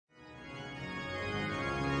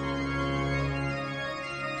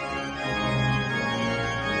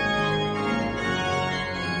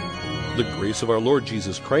The grace of our Lord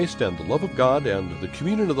Jesus Christ and the love of God and the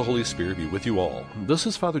communion of the Holy Spirit be with you all. This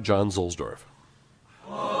is Father John Zuhlsdorf.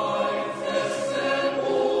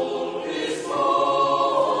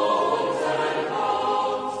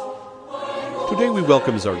 Today we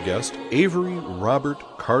welcome as our guest Avery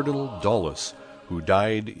Robert Cardinal Dulles, who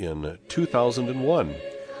died in 2001.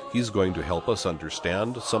 He's going to help us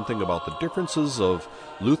understand something about the differences of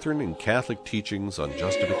Lutheran and Catholic teachings on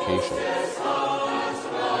justification.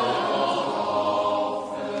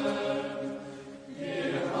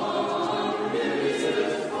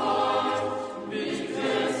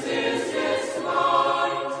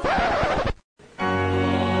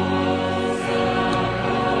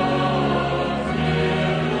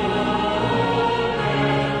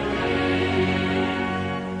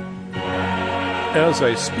 As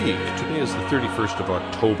I speak, today is the 31st of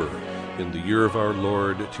October in the year of our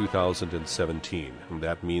Lord 2017. And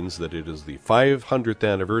that means that it is the 500th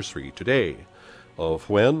anniversary today of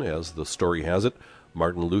when, as the story has it,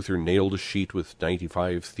 Martin Luther nailed a sheet with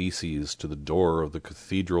 95 theses to the door of the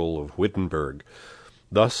Cathedral of Wittenberg,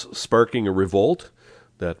 thus sparking a revolt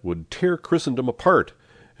that would tear Christendom apart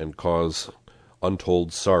and cause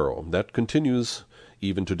untold sorrow. That continues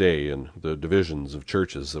even today in the divisions of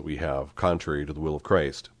churches that we have, contrary to the will of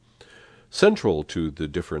Christ. Central to the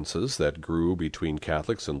differences that grew between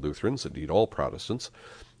Catholics and Lutherans, indeed all Protestants,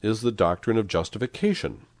 is the doctrine of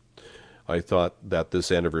justification. I thought that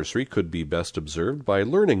this anniversary could be best observed by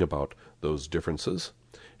learning about those differences,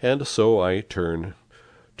 and so I turn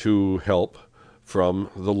to help from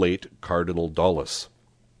the late Cardinal Dulles.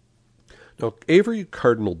 Now, Avery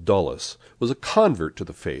Cardinal Dulles was a convert to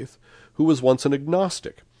the faith who was once an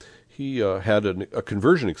agnostic. He had a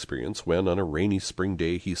conversion experience when, on a rainy spring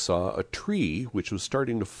day, he saw a tree which was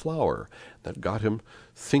starting to flower. That got him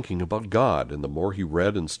thinking about God, and the more he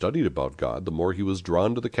read and studied about God, the more he was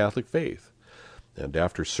drawn to the Catholic faith. And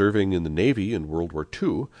after serving in the Navy in World War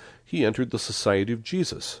II, he entered the Society of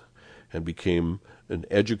Jesus and became an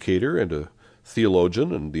educator and a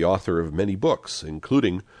theologian and the author of many books,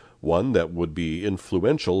 including one that would be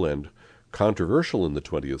influential and controversial in the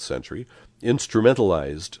 20th century,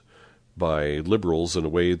 instrumentalized by liberals in a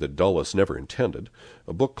way that Dulles never intended,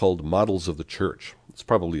 a book called Models of the Church. It's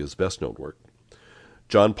probably his best-known work.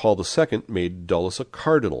 John Paul II made Dulles a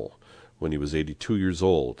cardinal when he was 82 years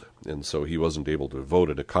old, and so he wasn't able to vote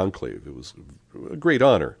in a conclave. It was a great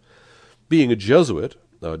honor. Being a Jesuit,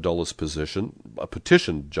 Dulles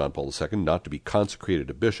petitioned John Paul II not to be consecrated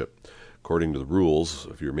a bishop. According to the rules,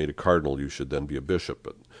 if you're made a cardinal, you should then be a bishop.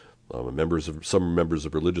 But some members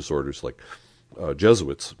of religious orders, like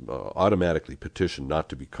Jesuits, automatically petitioned not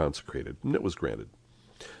to be consecrated, and it was granted.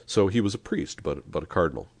 So he was a priest, but a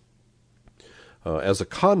cardinal. As a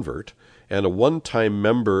convert and a one-time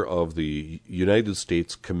member of the United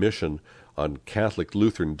States Commission on Catholic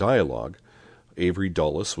Lutheran Dialogue, Avery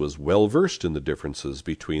Dulles was well-versed in the differences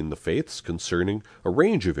between the faiths concerning a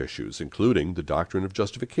range of issues, including the doctrine of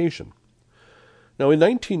justification. Now, in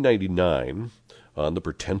 1999, on the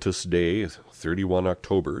portentous day, 31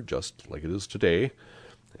 October, just like it is today,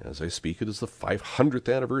 as I speak, it is the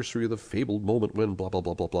 500th anniversary of the fabled moment when blah, blah,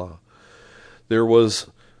 blah, blah, blah. There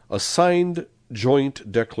was a signed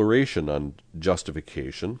joint declaration on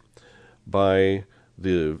justification by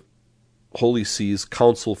the Holy See's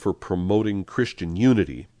Council for Promoting Christian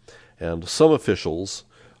Unity and some officials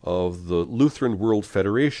of the Lutheran World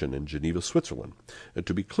Federation in Geneva, Switzerland. And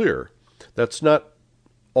to be clear, that's not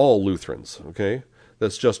all Lutherans, okay?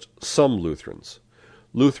 That's just some Lutherans.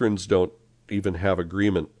 Lutherans don't even have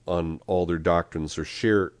agreement on all their doctrines or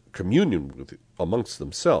share communion amongst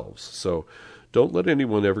themselves. So don't let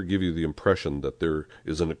anyone ever give you the impression that there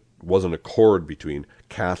was an accord between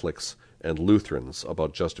Catholics and Lutherans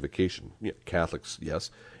about justification. Yeah, Catholics,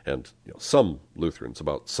 yes, and some Lutherans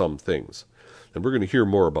about some things. And we're going to hear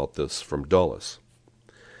more about this from Dulles.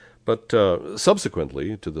 But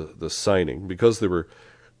subsequently to the signing, because there were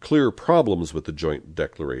clear problems with the joint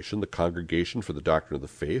declaration, the Congregation for the Doctrine of the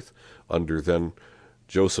Faith, under then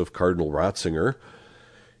Joseph Cardinal Ratzinger,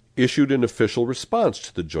 issued an official response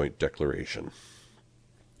to the joint declaration,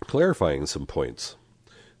 clarifying some points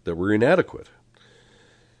that were inadequate.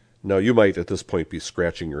 Now, you might at this point be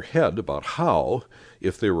scratching your head about how,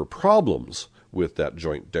 if there were problems with that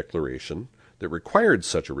joint declaration that required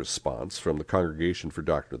such a response from the Congregation for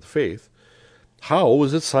Doctrine of the Faith, how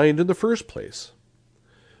was it signed in the first place?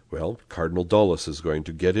 Well, Cardinal Dulles is going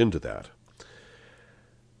to get into that.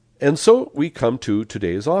 And so we come to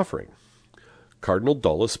today's offering. Cardinal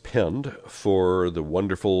Dulles penned for the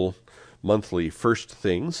wonderful monthly First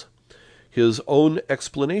Things. his own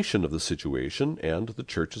explanation of the situation and the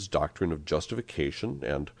church's doctrine of justification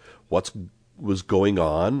and what was going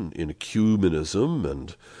on in ecumenism,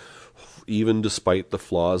 and even despite the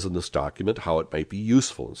flaws in this document, how it might be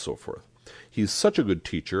useful and so forth. He's such a good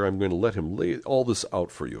teacher, I'm going to let him lay all this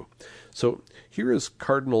out for you. So here is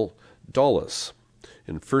Cardinal Dulles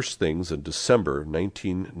in First Things in December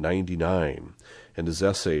 1999, and his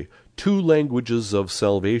essay, Two Languages of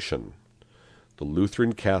Salvation, the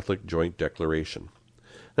Lutheran Catholic Joint Declaration.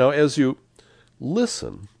 Now, as you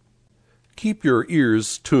listen, keep your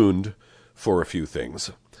ears tuned for a few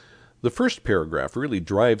things. The first paragraph really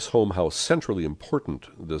drives home how centrally important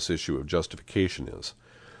this issue of justification is.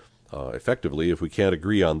 Effectively, if we can't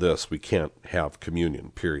agree on this, we can't have communion,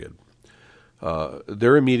 period.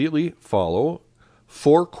 There immediately follow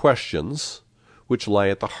 4 questions which lie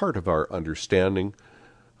at the heart of our understanding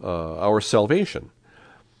our salvation.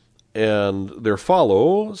 And there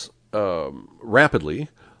follows, rapidly,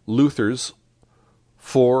 Luther's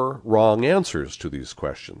 4 wrong answers to these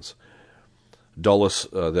questions. Dulles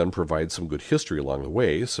then provides some good history along the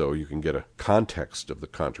way, so you can get a context of the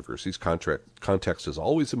controversies. Context is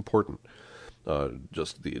always important.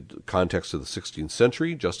 Just the context of the 16th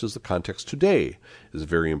century, just as the context today is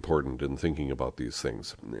very important in thinking about these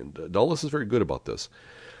things. And Dulles is very good about this.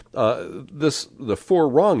 The 4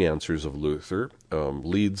 wrong answers of Luther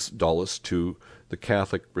leads Dulles to the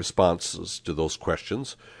Catholic responses to those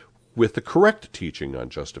questions with the correct teaching on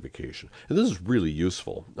justification. And this is really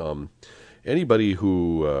useful. Anybody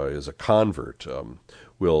who is a convert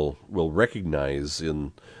will recognize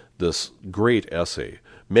in this great essay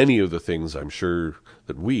many of the things I'm sure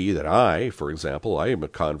that I, for example, I am a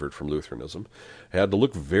convert from Lutheranism, had to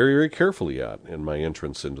look very, very carefully at in my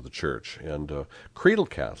entrance into the church. And cradle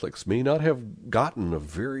Catholics may not have gotten a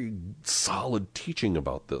very solid teaching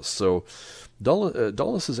about this. So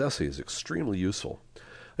Dulles' essay is extremely useful.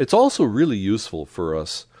 It's also really useful for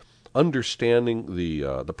us understanding the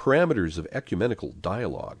parameters of ecumenical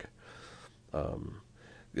dialogue,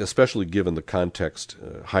 especially given the context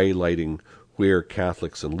highlighting where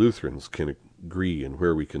Catholics and Lutherans can agree and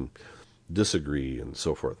where we can disagree and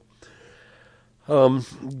so forth.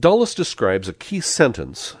 Dulles describes a key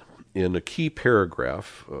sentence in a key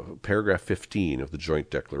paragraph, paragraph 15 of the Joint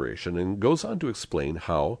Declaration, and goes on to explain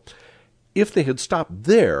how, if they had stopped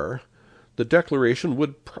there, the Declaration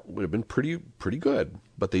would have been pretty good.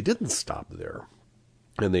 But they didn't stop there,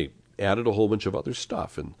 and they added a whole bunch of other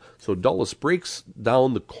stuff. And so Dulles breaks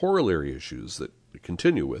down the corollary issues that we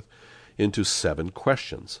continue with into 7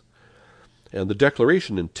 questions. And the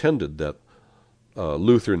Declaration intended that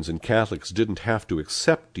Lutherans and Catholics didn't have to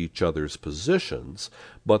accept each other's positions,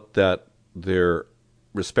 but that their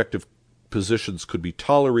respective positions could be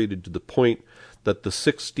tolerated to the point that the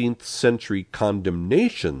 16th century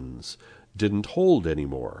condemnations didn't hold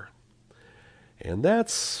anymore. And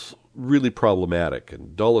that's really problematic,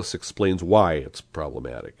 and Dulles explains why it's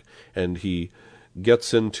problematic. And he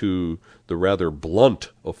gets into the rather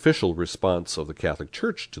blunt official response of the Catholic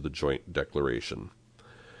Church to the Joint Declaration.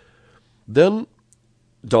 Then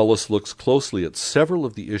Dulles looks closely at several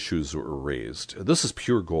of the issues that were raised. This is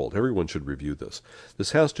pure gold. Everyone should review this.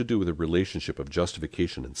 This has to do with the relationship of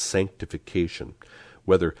justification and sanctification,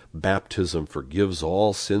 whether baptism forgives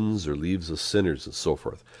all sins or leaves us sinners, and so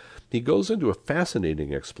forth. He goes into a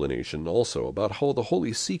fascinating explanation also about how the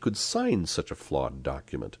Holy See could sign such a flawed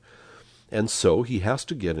document. And so he has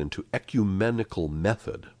to get into ecumenical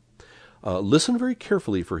method. Listen very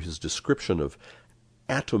carefully for his description of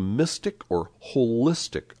atomistic or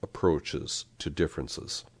holistic approaches to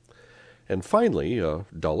differences. And finally,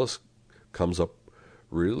 Dulles comes up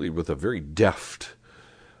really with a very deft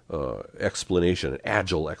explanation, an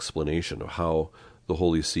agile explanation of how the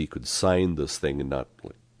Holy See could sign this thing and not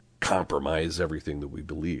compromise everything that we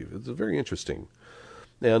believe. It's very interesting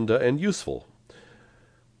and useful.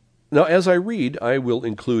 Now, as I read, I will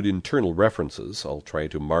include internal references. I'll try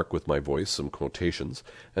to mark with my voice some quotations,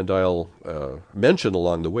 and I'll mention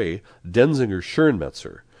along the way Denzinger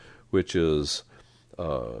Schönmetzer, which is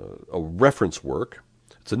a reference work.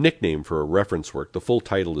 It's a nickname for a reference work. The full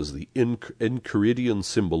title is the Enchiridion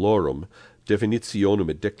Symbolorum, Definitionem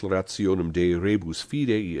et Declarationem de Rebus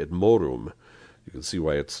Fidei et Morum. You can see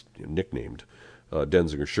why it's nicknamed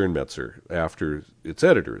Denzinger Schönmetzer after its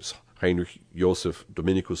editors, Heinrich Joseph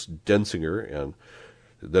Dominicus Denzinger, and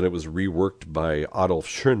then it was reworked by Adolf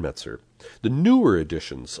Schönmetzer. The newer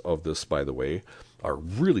editions of this, by the way, are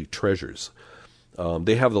really treasures.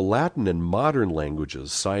 They have the Latin and modern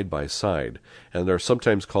languages side by side, and are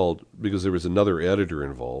sometimes called, because there was another editor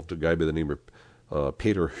involved, a guy by the name of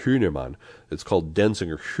Peter Hünemann, it's called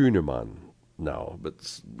Denzinger Hünemann now,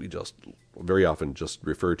 but we just very often just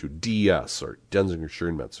refer to DS or Denzinger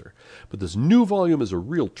Schönmetzer. But this new volume is a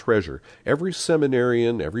real treasure. Every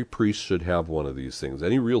seminarian, every priest should have one of these things.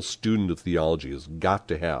 Any real student of theology has got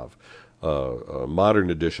to have a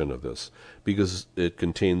modern edition of this, because it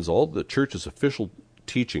contains all the Church's official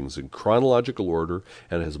teachings in chronological order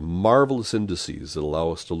and has marvelous indices that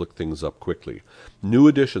allow us to look things up quickly. New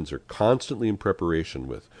editions are constantly in preparation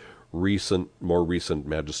with more recent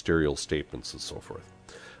magisterial statements and so forth.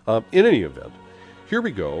 In any event, here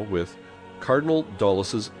we go with Cardinal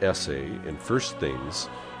Dulles' essay in First Things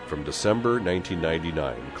from December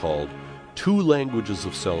 1999 called Two Languages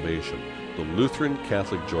of Salvation, the Lutheran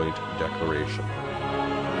Catholic Joint Declaration.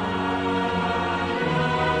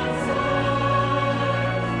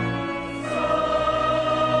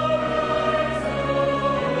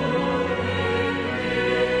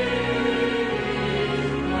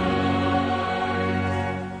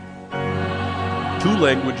 Two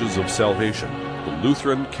Languages of Salvation, the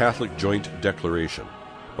Lutheran Catholic Joint Declaration,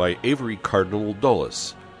 by Avery Cardinal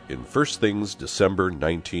Dulles, in First Things, December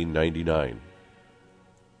 1999.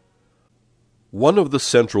 One of the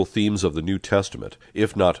central themes of the New Testament,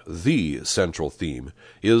 if not the central theme,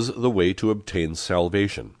 is the way to obtain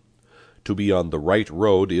salvation. To be on the right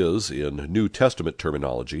road is, in New Testament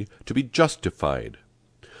terminology, to be justified.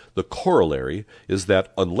 The corollary is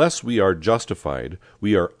that unless we are justified,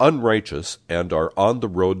 we are unrighteous and are on the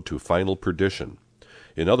road to final perdition.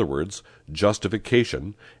 In other words,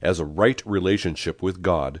 justification, as a right relationship with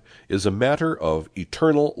God, is a matter of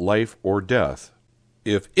eternal life or death.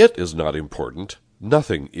 If it is not important,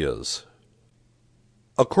 nothing is.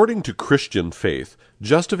 According to Christian faith,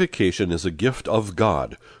 justification is a gift of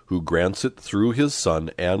God, who grants it through His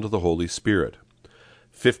Son and the Holy Spirit.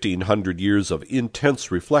 1,500 years of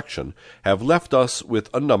intense reflection have left us with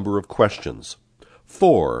a number of questions.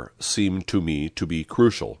 4 seem to me to be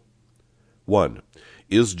crucial. 1.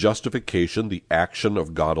 Is justification the action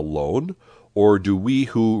of God alone, or do we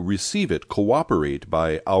who receive it cooperate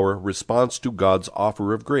by our response to God's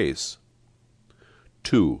offer of grace?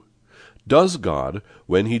 2. Does God,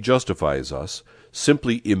 when He justifies us,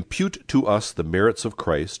 simply impute to us the merits of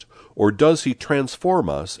Christ, or does He transform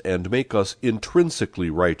us and make us intrinsically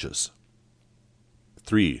righteous?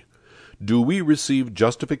 3. Do we receive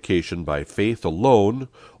justification by faith alone,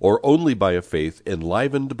 or only by a faith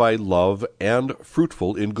enlivened by love and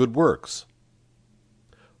fruitful in good works?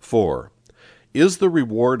 4. Is the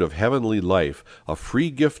reward of heavenly life a free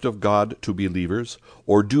gift of God to believers,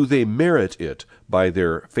 or do they merit it by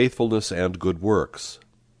their faithfulness and good works?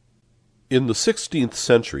 In the 16th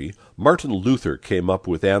century, Martin Luther came up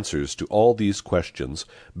with answers to all these questions,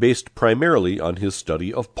 based primarily on his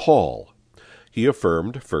study of Paul. He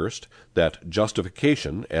affirmed, first, that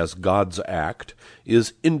justification, as God's act,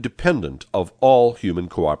 is independent of all human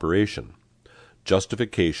cooperation.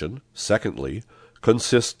 Justification, secondly,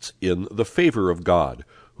 consists in the favor of God,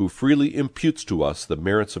 who freely imputes to us the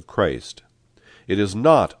merits of Christ. It is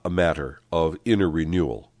not a matter of inner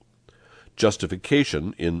renewal.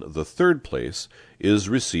 Justification, in the third place, is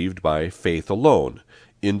received by faith alone,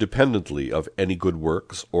 independently of any good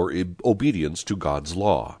works or obedience to God's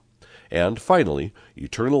law. And finally,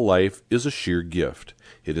 eternal life is a sheer gift.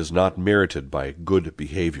 It is not merited by good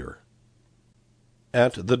behavior.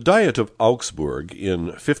 At the Diet of Augsburg in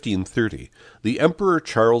 1530, the Emperor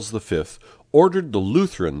Charles V ordered the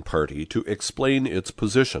Lutheran party to explain its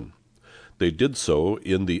position. They did so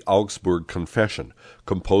in the Augsburg Confession,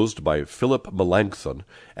 composed by Philip Melanchthon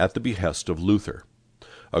at the behest of Luther.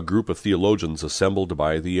 A group of theologians assembled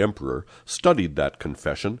by the emperor studied that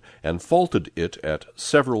confession and faulted it at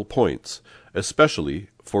several points, especially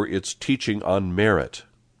for its teaching on merit.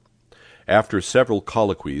 After several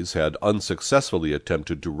colloquies had unsuccessfully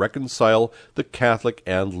attempted to reconcile the Catholic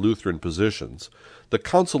and Lutheran positions, the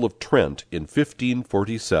Council of Trent in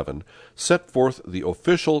 1547 set forth the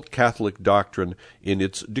official Catholic doctrine in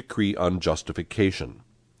its decree on justification.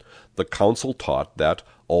 The Council taught that,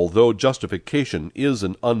 although justification is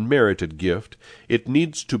an unmerited gift, it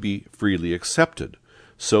needs to be freely accepted,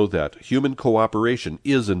 so that human cooperation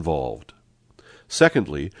is involved.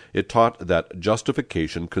 Secondly, it taught that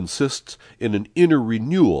justification consists in an inner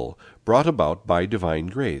renewal brought about by divine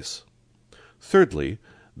grace. Thirdly,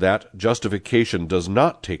 that justification does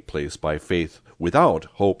not take place by faith without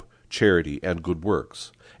hope, charity, and good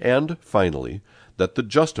works. And, finally, that the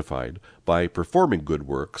justified, by performing good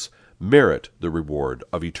works, merit the reward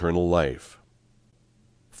of eternal life.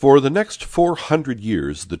 For the next 400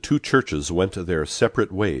 years the two churches went their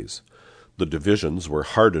separate ways. The divisions were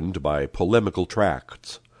hardened by polemical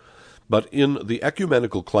tracts. But in the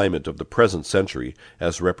ecumenical climate of the present century,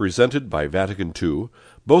 as represented by Vatican II,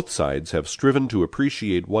 both sides have striven to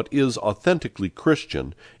appreciate what is authentically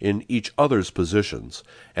Christian in each other's positions,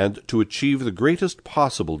 and to achieve the greatest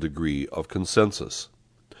possible degree of consensus.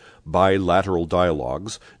 Bilateral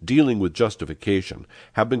dialogues dealing with justification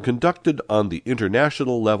have been conducted on the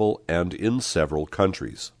international level and in several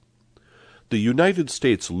countries. The United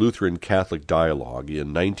States Lutheran Catholic Dialogue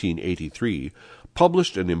in 1983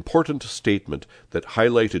 published an important statement that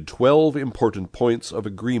highlighted 12 important points of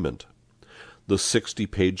agreement. The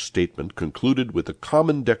 60-page statement concluded with a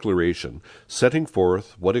common declaration setting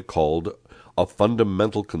forth what it called a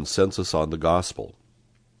fundamental consensus on the gospel.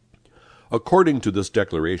 According to this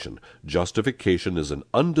declaration, justification is an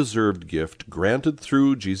undeserved gift granted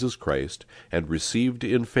through Jesus Christ and received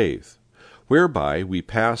in faith, whereby we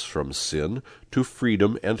pass from sin to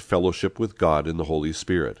freedom and fellowship with God in the Holy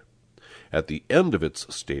Spirit. At the end of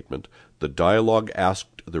its statement, the dialogue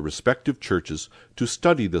asked the respective churches to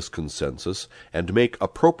study this consensus and make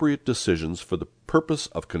appropriate decisions for the purpose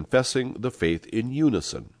of confessing the faith in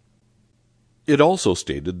unison. It also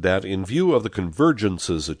stated that in view of the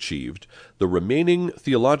convergences achieved, the remaining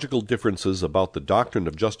theological differences about the doctrine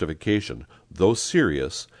of justification, though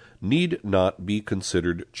serious, need not be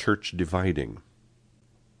considered church-dividing.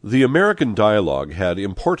 The American dialogue had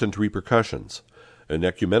important repercussions. An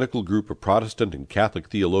ecumenical group of Protestant and Catholic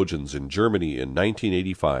theologians in Germany in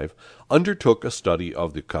 1985 undertook a study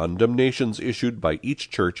of the condemnations issued by each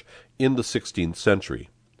church in the 16th century.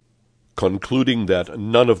 Concluding that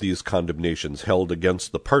none of these condemnations held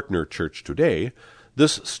against the partner church today,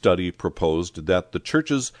 this study proposed that the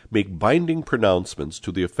churches make binding pronouncements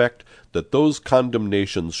to the effect that those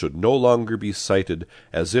condemnations should no longer be cited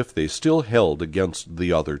as if they still held against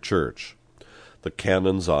the other church. The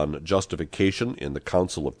canons on justification in the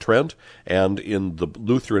Council of Trent and in the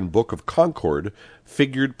Lutheran Book of Concord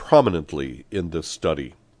figured prominently in this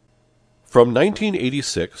study. From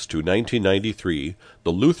 1986 to 1993, the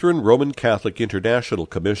Lutheran Roman Catholic International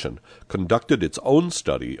Commission conducted its own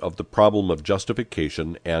study of the problem of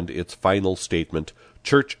justification, and its final statement,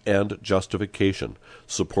 Church and Justification,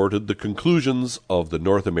 supported the conclusions of the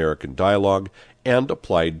North American Dialogue and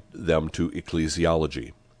applied them to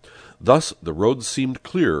ecclesiology. Thus, the road seemed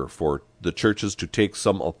clear for the churches to take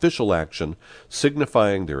some official action,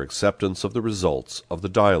 signifying their acceptance of the results of the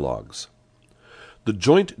dialogues. The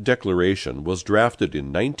joint declaration was drafted in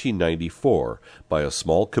 1994 by a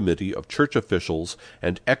small committee of church officials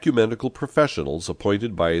and ecumenical professionals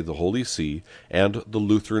appointed by the Holy See and the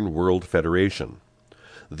Lutheran World Federation.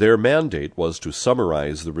 Their mandate was to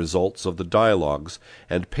summarize the results of the dialogues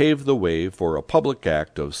and pave the way for a public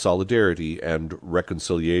act of solidarity and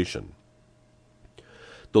reconciliation.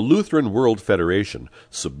 The Lutheran World Federation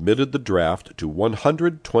submitted the draft to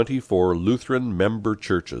 124 Lutheran member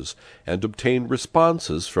churches and obtained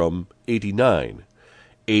responses from 89,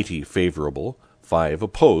 80 favorable, 5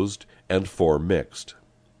 opposed, and 4 mixed.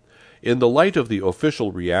 In the light of the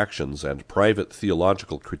official reactions and private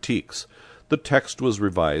theological critiques, the text was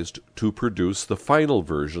revised to produce the final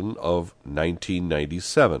version of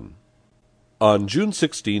 1997. On June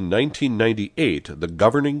 16, 1998, the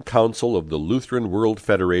Governing Council of the Lutheran World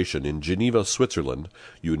Federation in Geneva, Switzerland,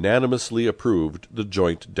 unanimously approved the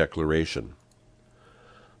joint declaration.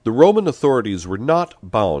 The Roman authorities were not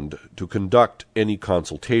bound to conduct any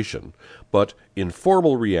consultation, but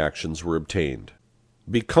informal reactions were obtained.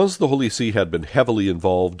 Because the Holy See had been heavily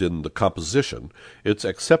involved in the composition, its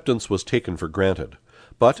acceptance was taken for granted.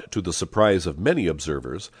 But, to the surprise of many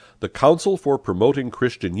observers, the Council for Promoting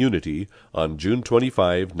Christian Unity, on June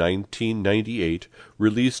 25, 1998,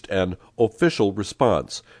 released an official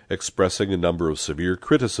response, expressing a number of severe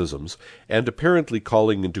criticisms, and apparently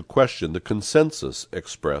calling into question the consensus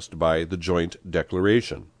expressed by the joint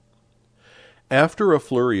declaration. After a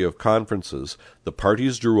flurry of conferences, the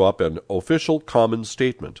parties drew up an official common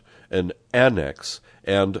statement, an annex,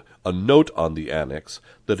 and a note on the annex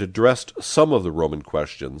that addressed some of the Roman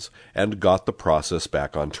questions and got the process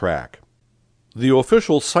back on track. The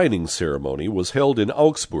official signing ceremony was held in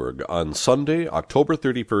Augsburg on Sunday, October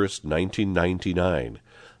 31, 1999,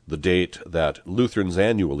 the date that Lutherans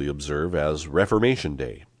annually observe as Reformation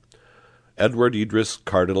Day. Edward Idris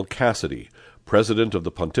Cardinal Cassidy, President of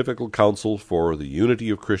the Pontifical Council for the Unity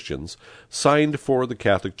of Christians, signed for the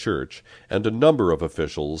Catholic Church, and a number of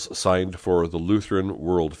officials signed for the Lutheran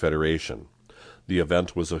World Federation. The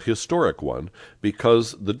event was a historic one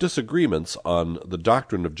because the disagreements on the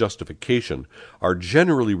doctrine of justification are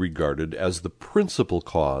generally regarded as the principal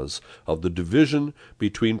cause of the division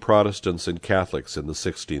between Protestants and Catholics in the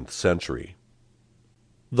 16th century.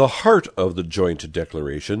 The heart of the joint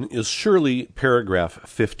declaration is surely paragraph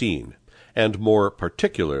 15, and more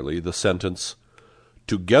particularly the sentence,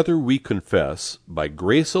 "Together we confess, by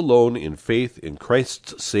grace alone in faith in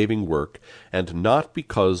Christ's saving work, and not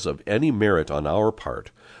because of any merit on our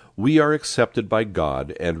part, we are accepted by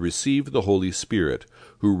God and receive the Holy Spirit,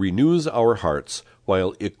 who renews our hearts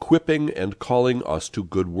while equipping and calling us to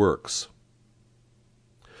good works."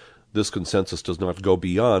 This consensus does not go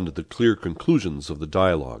beyond the clear conclusions of the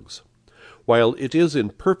dialogues. While it is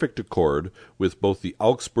in perfect accord with both the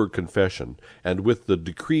Augsburg Confession and with the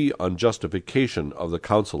decree on justification of the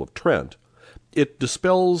Council of Trent, it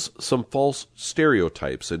dispels some false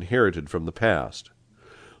stereotypes inherited from the past.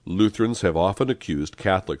 Lutherans have often accused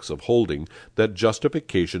Catholics of holding that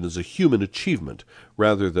justification is a human achievement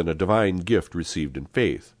rather than a divine gift received in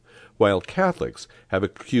faith, while Catholics have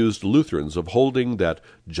accused Lutherans of holding that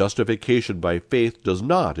justification by faith does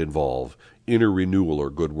not involve inner renewal or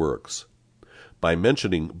good works. By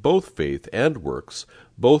mentioning both faith and works,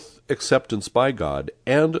 both acceptance by God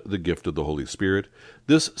and the gift of the Holy Spirit,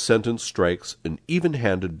 this sentence strikes an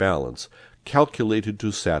even-handed balance calculated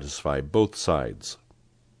to satisfy both sides.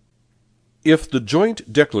 If the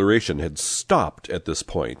joint declaration had stopped at this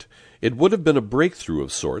point, it would have been a breakthrough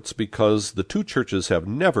of sorts, because the two churches have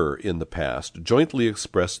never in the past jointly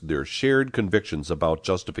expressed their shared convictions about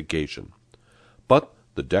justification. But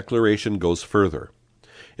the declaration goes further.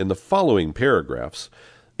 In the following paragraphs,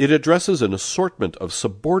 it addresses an assortment of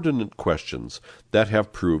subordinate questions that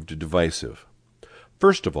have proved divisive.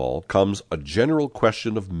 First of all comes a general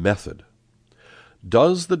question of method.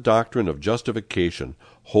 Does the doctrine of justification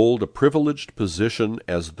hold a privileged position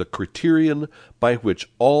as the criterion by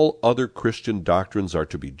which all other Christian doctrines are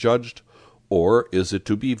to be judged, or is it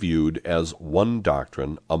to be viewed as one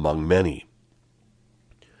doctrine among many?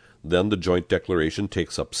 Then the joint declaration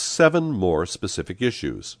takes up 7 more specific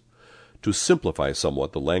issues. To simplify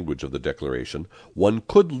somewhat the language of the declaration, one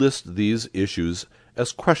could list these issues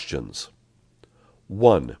as questions.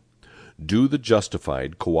 1. Do the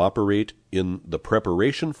justified cooperate in the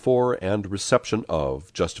preparation for and reception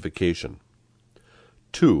of justification?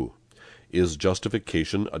 2. Is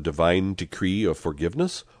justification a divine decree of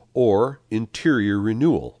forgiveness or interior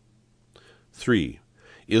renewal? 3.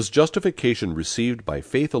 Is justification received by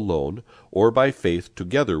faith alone, or by faith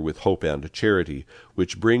together with hope and charity,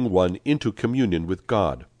 which bring one into communion with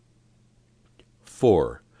God?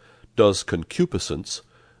 4. Does concupiscence,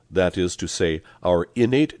 that is to say, our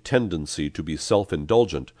innate tendency to be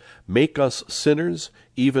self-indulgent, make us sinners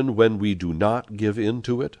even when we do not give in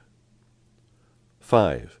to it?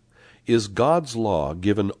 5. Is God's law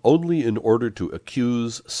given only in order to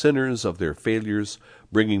accuse sinners of their failures,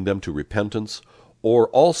 bringing them to repentance, or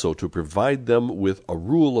also to provide them with a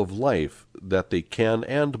rule of life that they can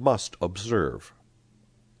and must observe?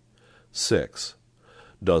 6.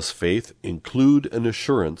 Does faith include an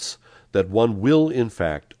assurance that one will in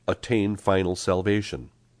fact attain final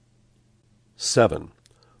salvation? 7.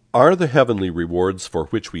 Are the heavenly rewards for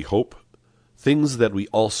which we hope things that we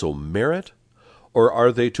also merit, or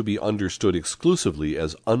are they to be understood exclusively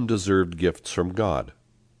as undeserved gifts from God?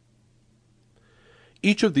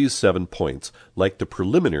 Each of these 7 points, like the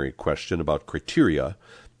preliminary question about criteria,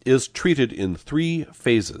 is treated in 3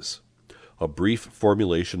 phases: a brief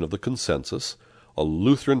formulation of the consensus, a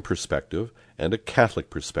Lutheran perspective, and a Catholic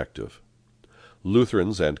perspective.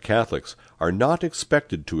 Lutherans and Catholics are not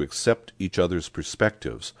expected to accept each other's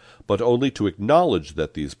perspectives, but only to acknowledge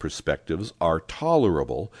that these perspectives are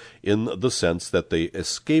tolerable in the sense that they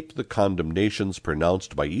escape the condemnations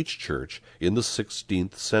pronounced by each church in the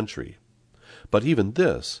 16th century. But even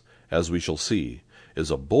this, as we shall see, is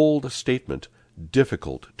a bold statement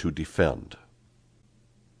difficult to defend.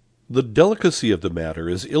 The delicacy of the matter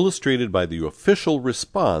is illustrated by the official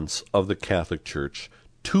response of the Catholic Church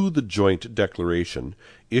to the joint declaration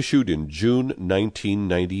issued in June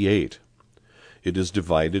 1998. It is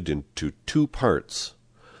divided into 2 parts.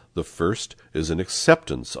 The first is an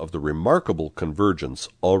acceptance of the remarkable convergence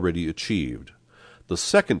already achieved. The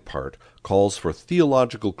second part calls for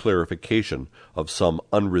theological clarification of some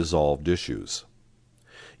unresolved issues.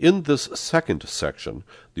 In this second section,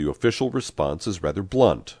 the official response is rather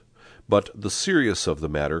blunt, but the seriousness of the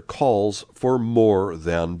matter calls for more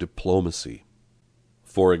than diplomacy.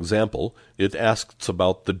 For example, it asks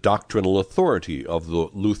about the doctrinal authority of the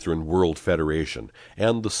Lutheran World Federation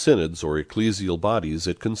and the synods or ecclesial bodies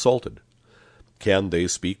it consulted. Can they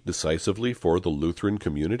speak decisively for the Lutheran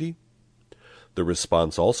community? The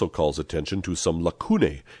response also calls attention to some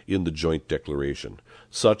lacunae in the joint declaration,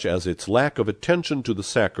 such as its lack of attention to the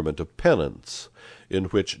sacrament of penance, in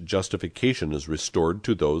which justification is restored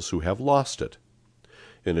to those who have lost it.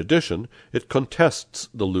 In addition, it contests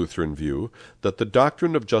the Lutheran view that the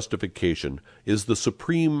doctrine of justification is the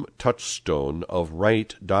supreme touchstone of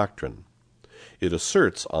right doctrine. It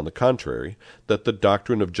asserts, on the contrary, that the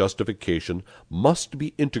doctrine of justification must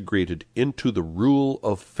be integrated into the rule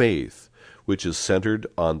of faith, which is centered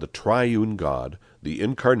on the triune God, the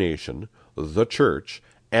Incarnation, the Church,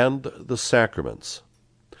 and the sacraments.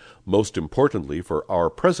 Most importantly, for our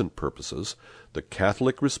present purposes, the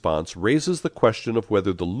Catholic response raises the question of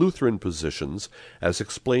whether the Lutheran positions, as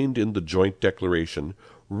explained in the joint declaration,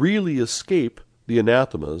 really escape the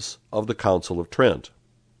anathemas of the Council of Trent.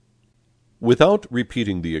 Without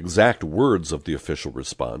repeating the exact words of the official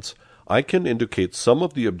response, I can indicate some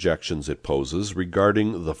of the objections it poses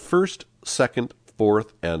regarding the first, second,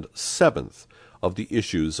 fourth, and seventh of the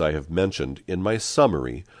issues I have mentioned in my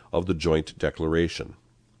summary of the joint declaration.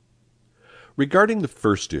 Regarding the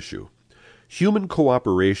first issue, human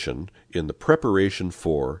cooperation in the preparation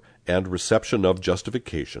for and reception of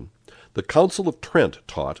justification, the Council of Trent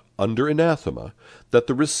taught, under anathema, that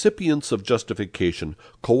the recipients of justification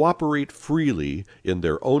cooperate freely in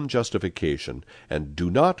their own justification and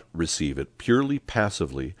do not receive it purely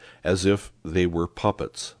passively as if they were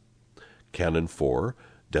puppets. Canon 4,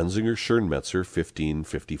 Denzinger-Schönmetzer,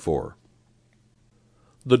 1554.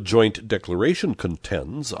 The joint declaration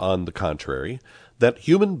contends, on the contrary, that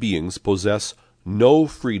human beings possess no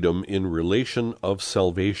freedom in relation of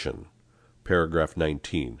salvation, paragraph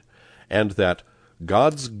 19, and that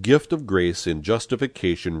God's gift of grace in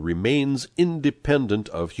justification remains independent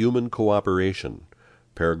of human cooperation,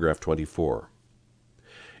 paragraph 24.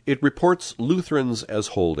 It reports Lutherans as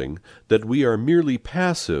holding that we are merely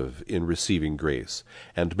passive in receiving grace,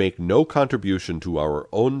 and make no contribution to our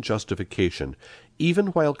own justification, even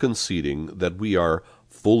while conceding that we are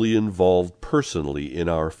fully involved personally in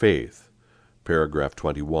our faith, paragraph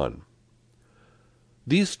 21.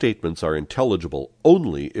 These statements are intelligible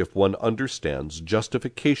only if one understands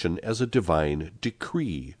justification as a divine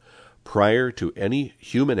decree, prior to any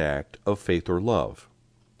human act of faith or love.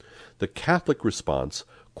 The Catholic response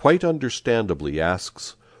quite understandably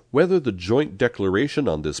asks whether the joint declaration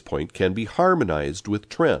on this point can be harmonized with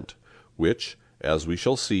Trent, which, as we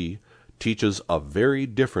shall see, teaches a very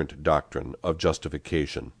different doctrine of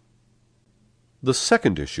justification. The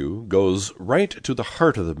second issue goes right to the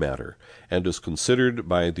heart of the matter, and is considered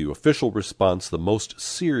by the official response the most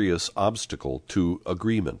serious obstacle to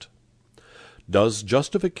agreement. Does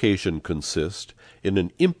justification consist in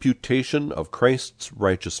an imputation of Christ's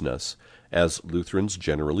righteousness, as Lutherans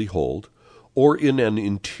generally hold, or in an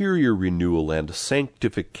interior renewal and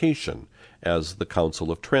sanctification, as the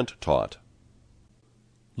Council of Trent taught?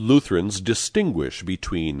 Lutherans distinguish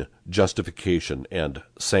between justification and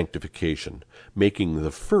sanctification, making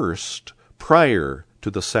the first prior to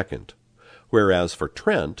the second, whereas for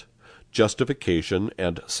Trent, justification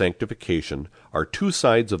and sanctification are two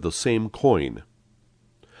sides of the same coin.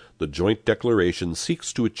 The joint declaration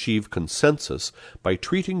seeks to achieve consensus by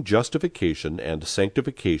treating justification and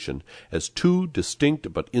sanctification as two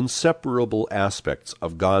distinct but inseparable aspects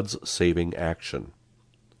of God's saving action.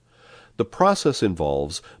 The process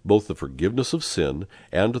involves both the forgiveness of sin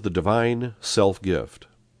and the divine self-gift.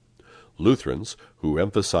 Lutherans, who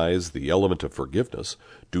emphasize the element of forgiveness,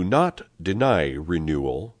 do not deny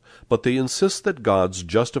renewal, but they insist that God's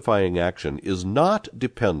justifying action is not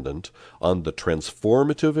dependent on the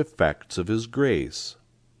transformative effects of His grace.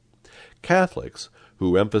 Catholics,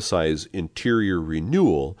 who emphasize interior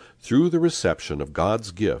renewal through the reception of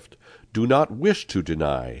God's gift, do not wish to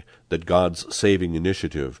deny that God's saving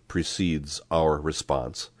initiative precedes our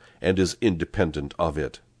response and is independent of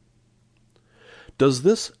it. Does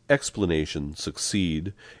this explanation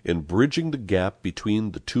succeed in bridging the gap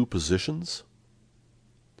between the two positions?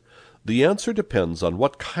 The answer depends on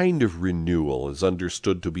what kind of renewal is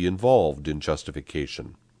understood to be involved in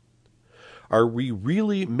justification. Are we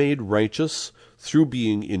really made righteous through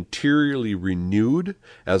being interiorly renewed,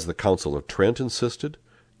 as the Council of Trent insisted,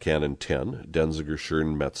 Canon 10,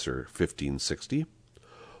 Denzinger-Schönmetzer, 1560?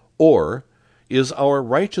 Or is our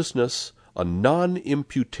righteousness a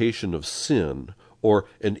non-imputation of sin, or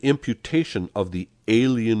an imputation of the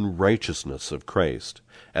alien righteousness of Christ,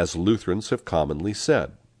 as Lutherans have commonly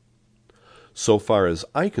said? So far as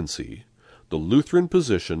I can see, the Lutheran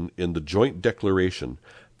position in the joint declaration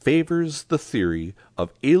favors the theory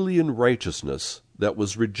of alien righteousness that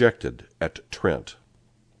was rejected at Trent.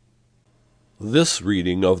 This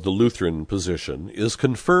reading of the Lutheran position is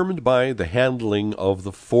confirmed by the handling of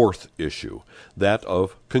the fourth issue, that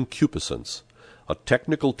of concupiscence, a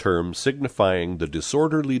technical term signifying the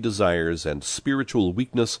disorderly desires and spiritual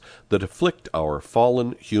weakness that afflict our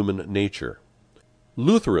fallen human nature.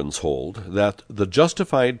 Lutherans hold that the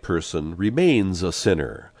justified person remains a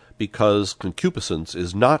sinner because concupiscence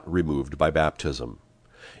is not removed by baptism.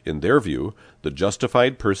 In their view, the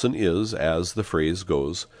justified person is, as the phrase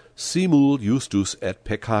goes, simul justus et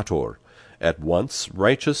peccator, at once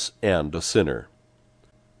righteous and a sinner.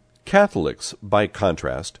 Catholics, by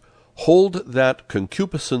contrast, hold that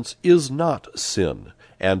concupiscence is not sin,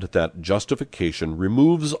 and that justification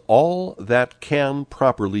removes all that can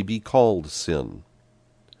properly be called sin.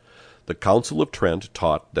 The Council of Trent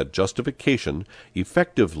taught that justification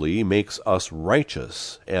effectively makes us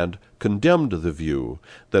righteous, and condemned the view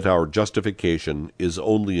that our justification is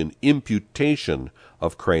only an imputation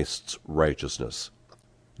of Christ's righteousness.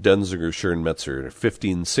 Denzinger Schönmetzer,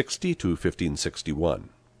 1560 to 1561.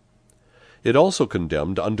 It also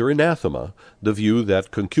condemned under anathema the view that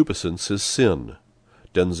concupiscence is sin.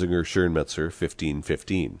 Denzinger Schönmetzer,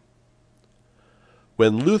 1515.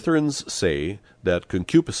 When Lutherans say that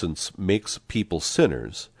concupiscence makes people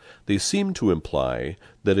sinners, they seem to imply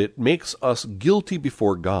that it makes us guilty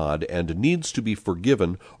before God and needs to be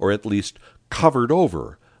forgiven or at least covered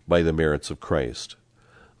over by the merits of Christ.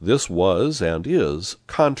 This was and is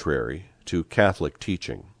contrary to Catholic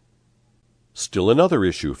teaching. Still another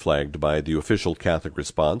issue flagged by the official Catholic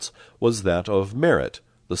response was that of merit,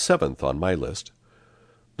 the seventh on my list.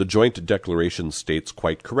 The joint declaration states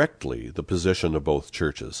quite correctly the position of both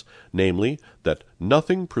churches, namely, that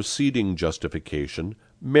nothing preceding justification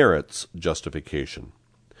merits justification.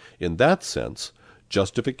 In that sense,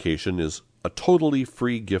 justification is a totally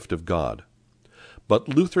free gift of God. But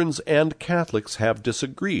Lutherans and Catholics have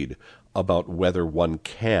disagreed about whether one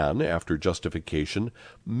can, after justification,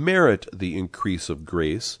 merit the increase of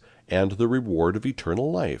grace and the reward of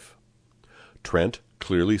eternal life. Trent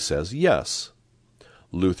clearly says yes.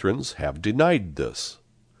 Lutherans have denied this.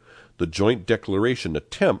 The joint declaration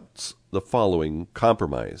attempts the following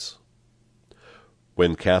compromise.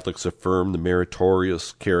 When Catholics affirm the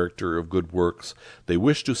meritorious character of good works, they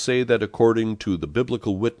wish to say that according to the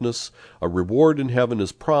biblical witness, a reward in heaven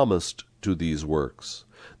is promised to these works.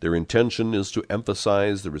 Their intention is to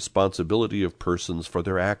emphasize the responsibility of persons for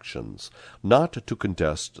their actions, not to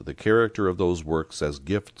contest the character of those works as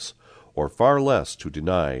gifts, or far less to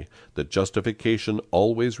deny that justification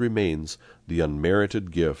always remains the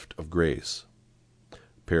unmerited gift of grace.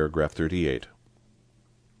 Paragraph 38.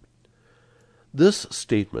 This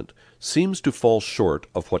statement seems to fall short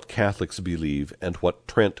of what Catholics believe and what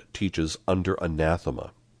Trent teaches under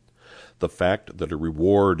anathema. The fact that a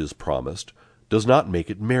reward is promised does not make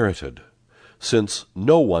it merited, since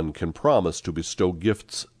no one can promise to bestow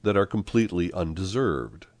gifts that are completely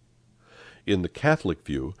undeserved. In the Catholic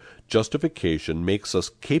view, justification makes us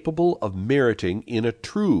capable of meriting in a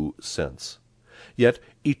true sense. Yet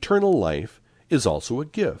eternal life is also a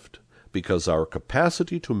gift, because our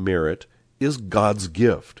capacity to merit is God's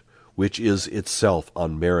gift, which is itself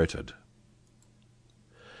unmerited.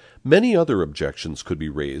 Many other objections could be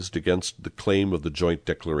raised against the claim of the joint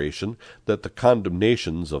declaration that the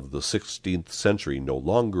condemnations of the 16th century no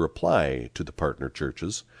longer apply to the partner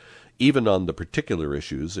churches, even on the particular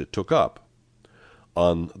issues it took up.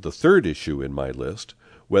 On the third issue in my list,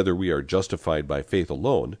 whether we are justified by faith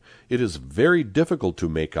alone, it is very difficult to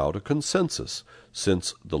make out a consensus,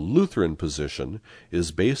 since the Lutheran position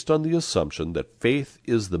is based on the assumption that faith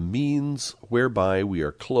is the means whereby we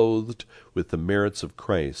are clothed with the merits of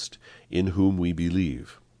Christ, in whom we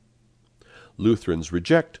believe. Lutherans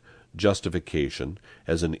reject justification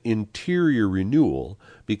as an interior renewal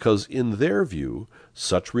because, in their view,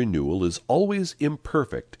 such renewal is always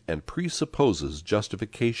imperfect and presupposes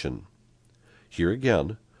justification. Here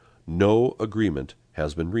again, no agreement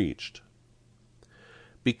has been reached.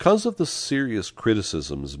 Because of the serious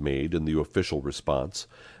criticisms made in the official response,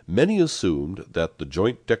 many assumed that the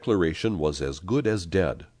joint declaration was as good as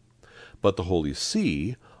dead. But the Holy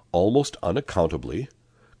See, almost unaccountably,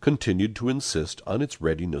 continued to insist on its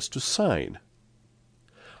readiness to sign.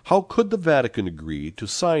 How could the Vatican agree to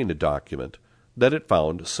sign a document that it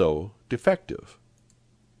found so defective?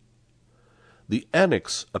 The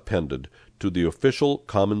annex appended to the official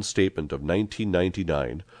common statement of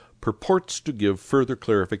 1999 purports to give further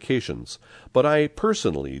clarifications, but I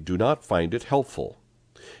personally do not find it helpful.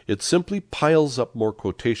 It simply piles up more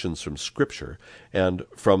quotations from Scripture and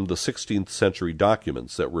from the 16th century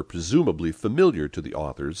documents that were presumably familiar to the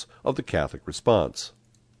authors of the Catholic response.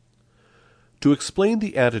 To explain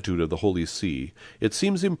the attitude of the Holy See, it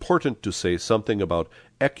seems important to say something about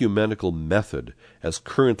ecumenical method as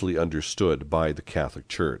currently understood by the Catholic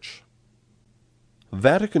Church.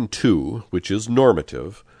 Vatican II, which is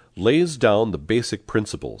normative, lays down the basic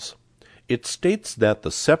principles. It states that the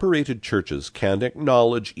separated churches can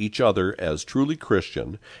acknowledge each other as truly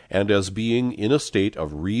Christian and as being in a state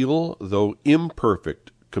of real, though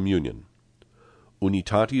imperfect, communion.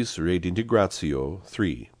 Unitatis Redintegratio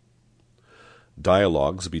 3.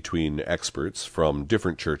 Dialogues between experts from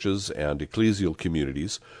different churches and ecclesial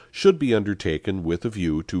communities should be undertaken with a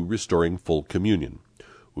view to restoring full communion.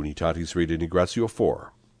 Unitatis Redintegratio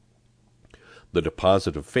 4. The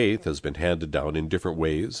deposit of faith has been handed down in different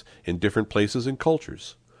ways, in different places and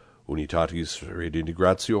cultures. Unitatis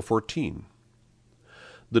Redintegratio 14.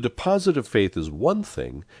 The deposit of faith is one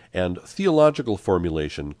thing, and theological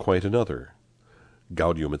formulation quite another.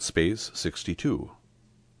 Gaudium et Spes 62.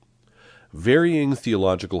 Varying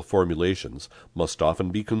theological formulations must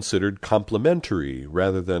often be considered complementary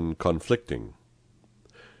rather than conflicting.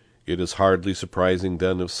 It is hardly surprising,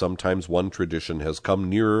 then, if sometimes one tradition has come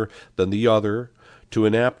nearer than the other to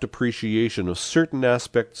an apt appreciation of certain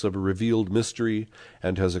aspects of a revealed mystery,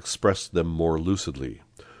 and has expressed them more lucidly.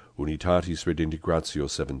 Unitatis Redintegratio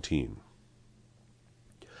 17.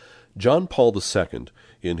 John Paul II,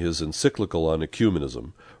 in his encyclical on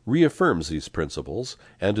ecumenism, reaffirms these principles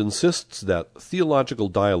and insists that theological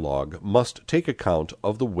dialogue must take account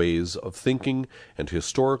of the ways of thinking and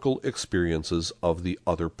historical experiences of the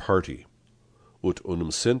other party. Ut unum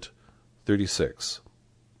sint 36.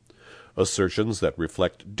 Assertions that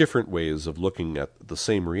reflect different ways of looking at the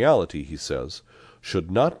same reality, he says, should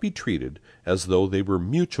not be treated as though they were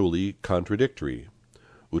mutually contradictory.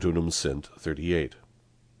 Ut unum sint 38.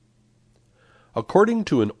 According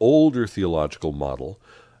to an older theological model,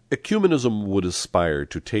 ecumenism would aspire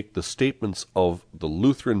to take the statements of the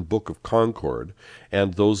Lutheran Book of Concord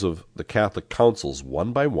and those of the Catholic councils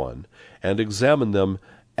one by one, and examine them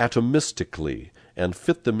atomistically and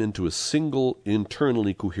fit them into a single,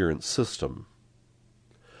 internally coherent system.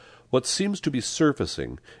 What seems to be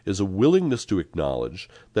surfacing is a willingness to acknowledge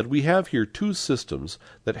that we have here two systems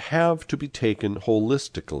that have to be taken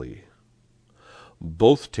holistically.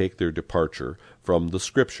 Both take their departure from the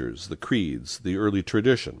Scriptures, the creeds, the early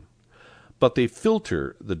tradition, but they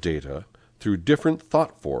filter the data through different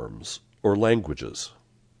thought forms or languages.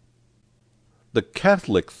 The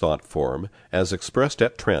Catholic thought form, as expressed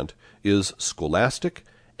at Trent, is scholastic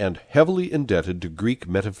and heavily indebted to Greek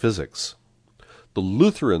metaphysics. The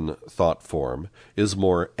Lutheran thought form is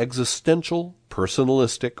more existential,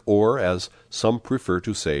 personalistic, or, as some prefer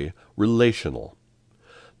to say, relational.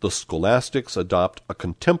 The scholastics adopt a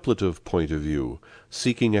contemplative point of view,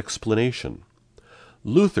 seeking explanation.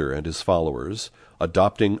 Luther and his followers,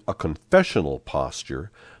 adopting a confessional posture,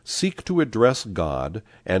 seek to address God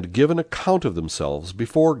and give an account of themselves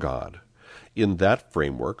before God. In that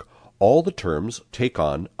framework, all the terms take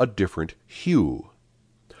on a different hue.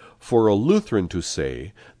 For a Lutheran to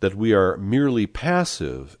say that we are merely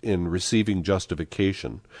passive in receiving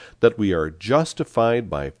justification, that we are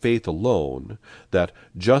justified by faith alone, that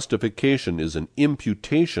justification is an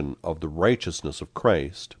imputation of the righteousness of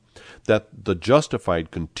Christ, that the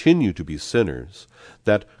justified continue to be sinners,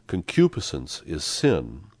 that concupiscence is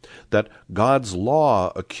sin, that God's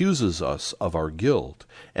law accuses us of our guilt,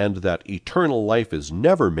 and that eternal life is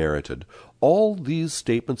never merited, all these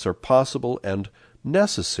statements are possible and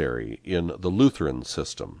necessary in the Lutheran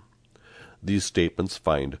system. These statements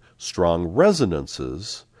find strong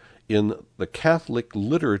resonances in the Catholic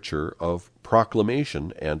literature of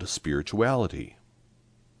proclamation and spirituality.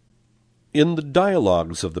 In the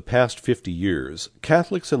dialogues of the past 50 years,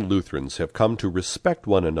 Catholics and Lutherans have come to respect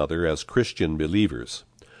one another as Christian believers.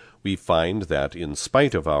 We find that in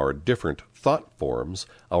spite of our different thought forms,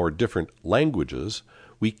 our different languages,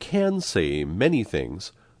 we can say many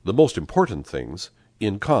things, the most important things,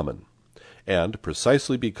 in common. And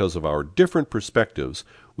precisely because of our different perspectives,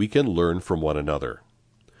 we can learn from one another.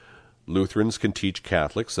 Lutherans can teach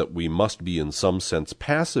Catholics that we must be in some sense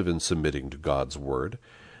passive in submitting to God's Word,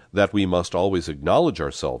 that we must always acknowledge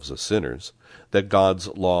ourselves as sinners, that God's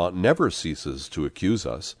law never ceases to accuse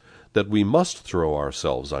us, that we must throw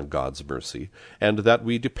ourselves on God's mercy, and that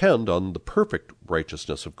we depend on the perfect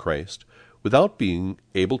righteousness of Christ, without being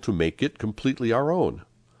able to make it completely our own.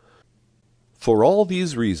 For all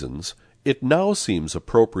these reasons, it now seems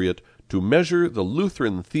appropriate to measure the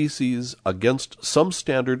Lutheran theses against some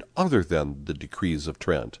standard other than the Decrees of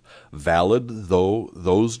Trent, valid though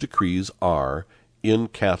those decrees are in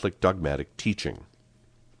Catholic dogmatic teaching.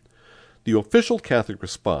 The official Catholic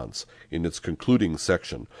response, in its concluding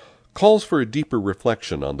section, calls for a deeper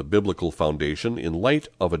reflection on the biblical foundation in light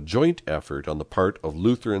of a joint effort on the part of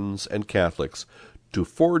Lutherans and Catholics to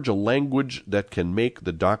forge a language that can make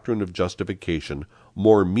the doctrine of justification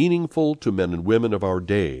more meaningful to men and women of our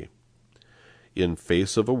day. In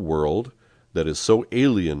face of a world that is so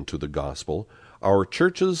alien to the gospel, our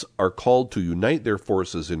churches are called to unite their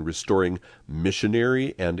forces in restoring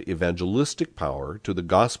missionary and evangelistic power to the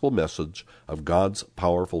gospel message of God's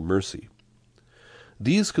powerful mercy.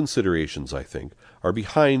 These considerations, I think, are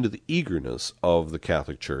behind the eagerness of the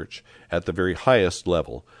Catholic Church at the very highest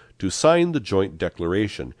level to sign the joint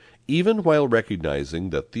declaration, even while recognizing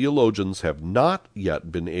that theologians have not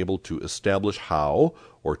yet been able to establish how,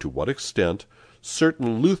 or to what extent,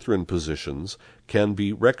 certain Lutheran positions can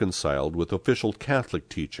be reconciled with official Catholic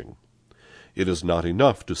teaching. It is not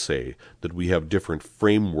enough to say that we have different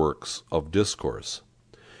frameworks of discourse.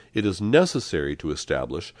 It is necessary to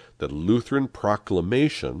establish that Lutheran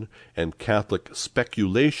proclamation and Catholic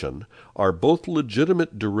speculation are both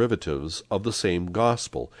legitimate derivatives of the same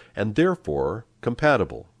gospel, and therefore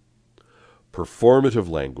compatible. Performative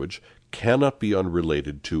language cannot be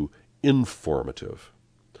unrelated to informative.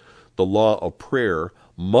 The law of prayer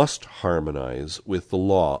must harmonize with the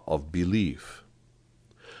law of belief.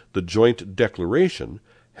 The joint declaration,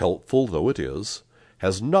 helpful though it is,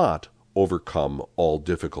 has not overcome all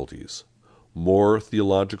difficulties. More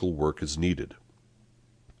theological work is needed.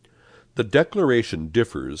 The declaration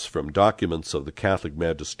differs from documents of the Catholic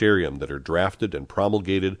magisterium that are drafted and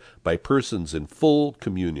promulgated by persons in full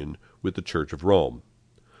communion with the Church of Rome.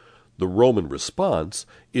 The Roman response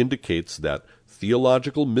indicates that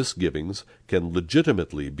theological misgivings can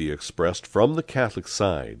legitimately be expressed from the Catholic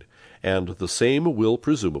side, and the same will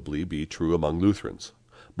presumably be true among Lutherans.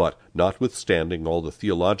 But, notwithstanding all the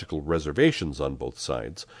theological reservations on both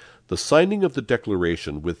sides, the signing of the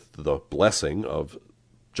declaration with the blessing of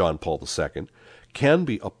John Paul II can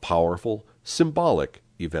be a powerful, symbolic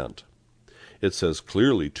event. It says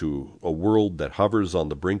clearly to a world that hovers on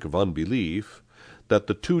the brink of unbelief that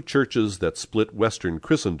the two churches that split Western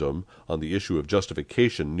Christendom on the issue of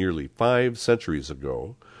justification nearly 5 centuries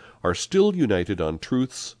ago are still united on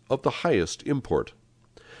truths of the highest import.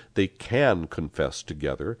 They can confess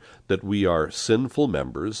together that we are sinful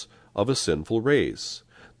members of a sinful race,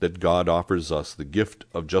 that God offers us the gift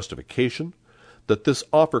of justification, that this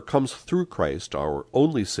offer comes through Christ, our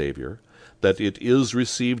only Savior, that it is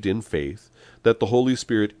received in faith, that the Holy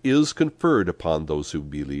Spirit is conferred upon those who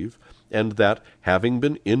believe, and that, having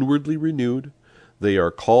been inwardly renewed, they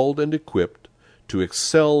are called and equipped to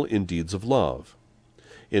excel in deeds of love.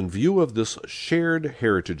 In view of this shared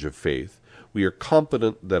heritage of faith, we are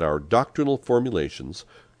confident that our doctrinal formulations,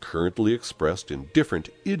 currently expressed in different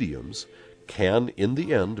idioms, can in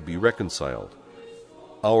the end be reconciled.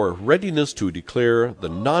 Our readiness to declare the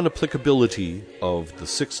non-applicability of the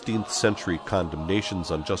 16th century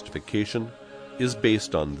condemnations on justification is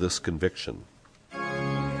based on this conviction.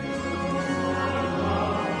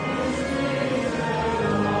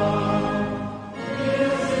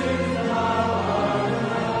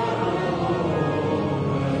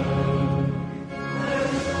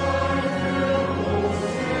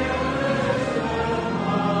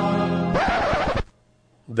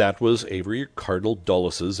 That was Avery Cardinal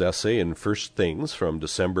Dulles' essay in First Things from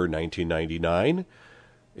December 1999,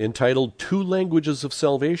 entitled Two Languages of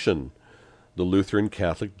Salvation, the Lutheran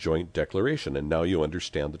Catholic Joint Declaration. And now you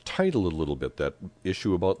understand the title a little bit. That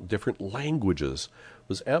issue about different languages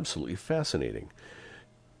was absolutely fascinating.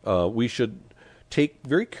 We should take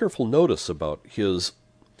very careful notice about his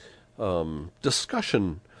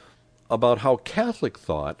discussion about how Catholic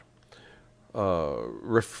thought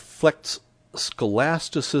reflects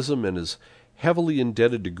scholasticism and is heavily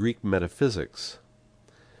indebted to Greek metaphysics.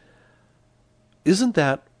 Isn't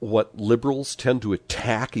that what liberals tend to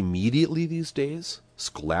attack immediately these days?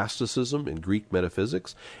 Scholasticism and Greek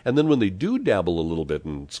metaphysics? And then when they do dabble a little bit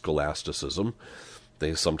in scholasticism,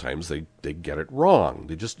 they sometimes get it wrong.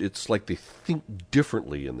 It's like they think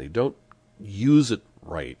differently and they don't use it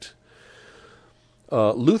right.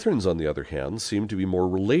 Lutherans, on the other hand, seem to be more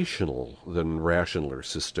relational than rational or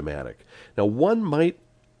systematic. Now, one might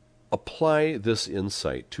apply this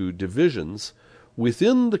insight to divisions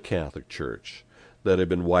within the Catholic Church that have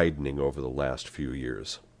been widening over the last few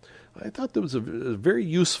years. I thought there was a very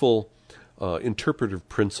useful interpretive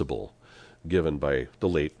principle given by the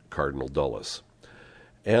late Cardinal Dulles.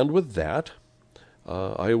 And with that,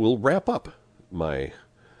 I will wrap up my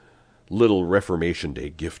little Reformation Day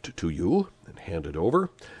gift to you and hand it over.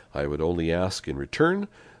 I would only ask in return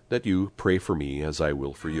that you pray for me as I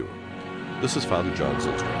will for you. This is Father John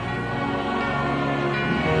Zylstra.